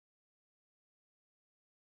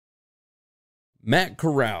Matt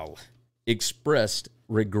Corral expressed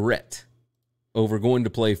regret over going to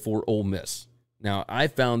play for Ole Miss. Now, I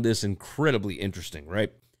found this incredibly interesting,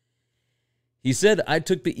 right? He said, I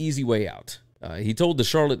took the easy way out. He told the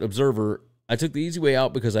Charlotte Observer, I took the easy way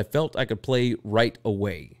out because I felt I could play right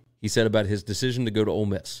away. He said about his decision to go to Ole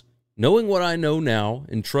Miss. Knowing what I know now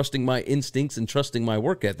and trusting my instincts and trusting my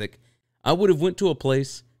work ethic, I would have went to a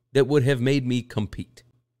place that would have made me compete.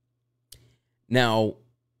 Now,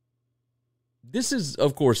 this is,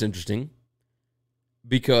 of course, interesting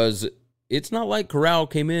because it's not like Corral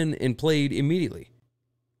came in and played immediately.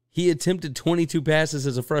 He attempted 22 passes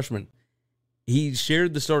as a freshman. He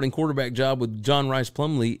shared the starting quarterback job with John Rhys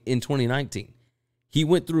Plumlee in 2019. He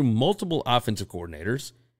went through multiple offensive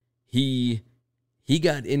coordinators. He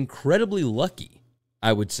got incredibly lucky,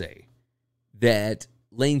 I would say, that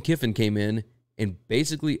Lane Kiffin came in and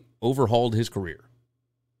basically overhauled his career.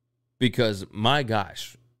 Because, my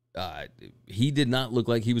gosh, he did not look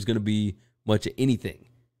like he was going to be much of anything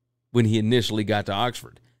when he initially got to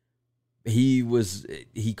Oxford. He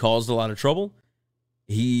caused a lot of trouble.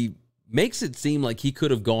 He makes it seem like he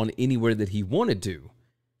could have gone anywhere that he wanted to.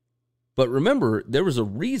 But remember, there was a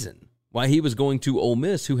reason why he was going to Ole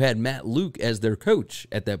Miss, who had Matt Luke as their coach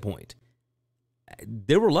at that point.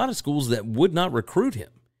 There were a lot of schools that would not recruit him.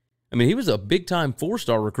 I mean, he was a big-time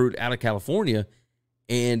four-star recruit out of California,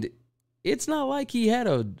 and it's not like he had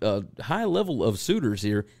a high level of suitors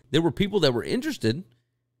here. There were people that were interested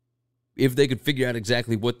if they could figure out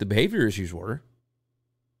exactly what the behavior issues were,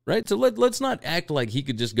 right? So let's not act like he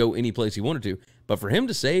could just go any place he wanted to. But for him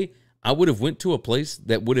to say, I would have went to a place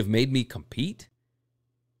that would have made me compete,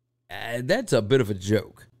 that's a bit of a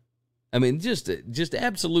joke. I mean, just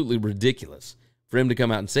absolutely ridiculous for him to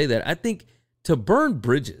come out and say that. I think to burn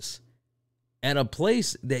bridges at a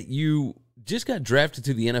place that you just got drafted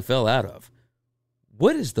to the NFL out of,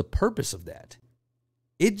 what is the purpose of that?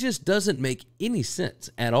 It just doesn't make any sense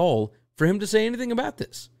at all for him to say anything about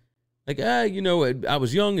this. Like, I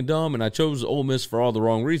was young and dumb and I chose Ole Miss for all the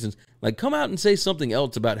wrong reasons. Like, come out and say something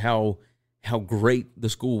else about how great the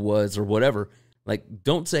school was or whatever. Like,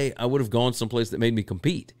 don't say I would have gone someplace that made me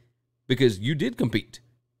compete, because you did compete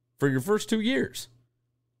for your first 2 years.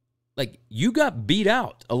 Like, you got beat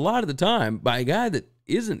out a lot of the time by a guy that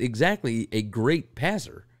isn't exactly a great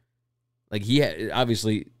passer. Like, he had,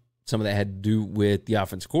 obviously, some of that had to do with the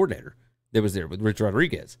offensive coordinator that was there with Rich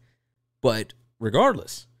Rodriguez. But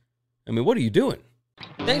regardless, I mean, what are you doing?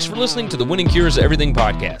 Thanks for listening to the Winning Cures Everything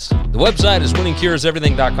podcast. The website is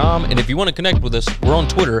winningcureseverything.com, and if you want to connect with us, we're on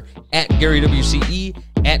Twitter at GaryWCE,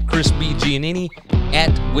 at Chris B. Giannini, at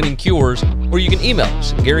Winning Cures, or you can email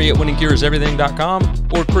us, Gary at winningcureseverything.com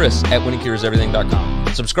or Chris at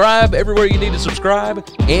winningcureseverything.com. Subscribe everywhere you need to subscribe,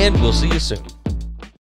 and we'll see you soon.